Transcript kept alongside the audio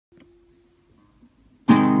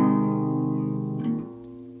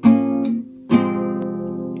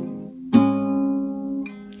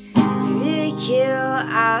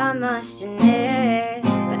I must admit,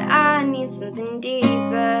 but I need something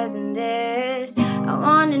deeper than this. I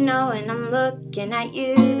wanna know when I'm looking at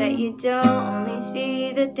you that you don't only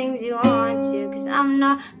see the things you want to. Cause I'm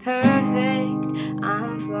not perfect,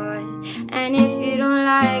 I'm flawed. And if you don't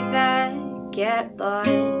like that, get lost.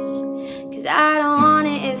 Cause I don't want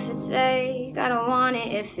it if it's fake, I don't want it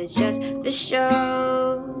if it's just for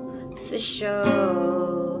show, for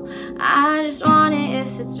show. I just want it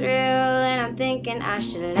if it's real, and I'm thinking I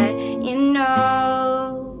should let you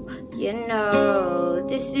know. You know,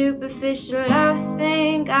 this superficial love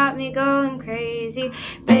thing got me going crazy.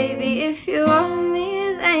 Baby, if you want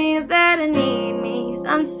me, then you better need me. Cause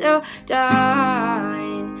I'm so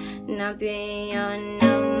done not being your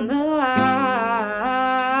number one.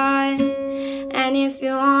 And if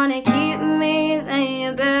you wanna keep me, then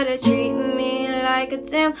you better treat me like a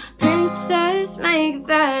damn princess. Make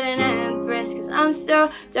that an empress. Cause I'm so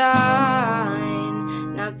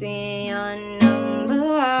done not being your number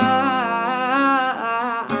one.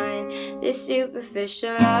 This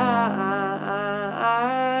superficial love.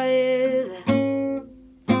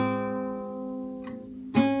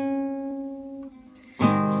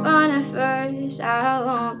 Fun at first, I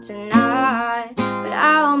won't deny, but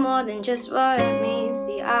I want more than just what meets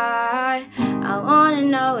the eye. I wanna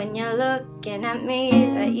know when you're looking at me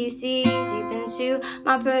that you see deep into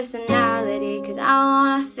my personality. Cause I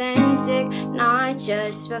want authentic, not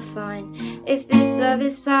just for fun. If this love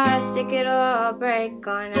is plastic, it'll all break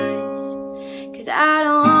on us. Cause I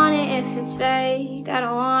don't want it if it's fake, I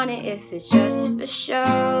don't want it if it's just for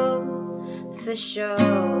show, for show.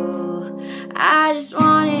 I just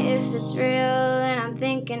want it if it's real, and I'm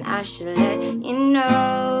thinking I should let you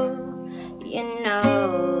know. You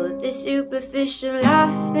know, this superficial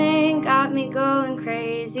love thing got me going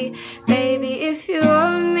crazy. Baby, if you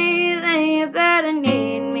want me, then you better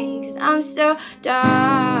need me. Cause I'm so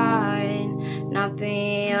done not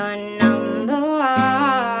being your number one.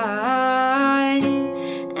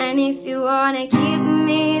 And if you wanna keep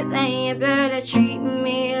me, then you better treat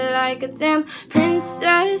me like a damn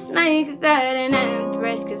princess. Make that an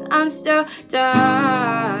empress. Cause I'm so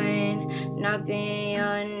done not being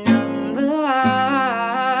your number one.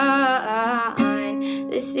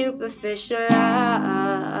 This superficial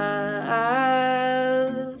love.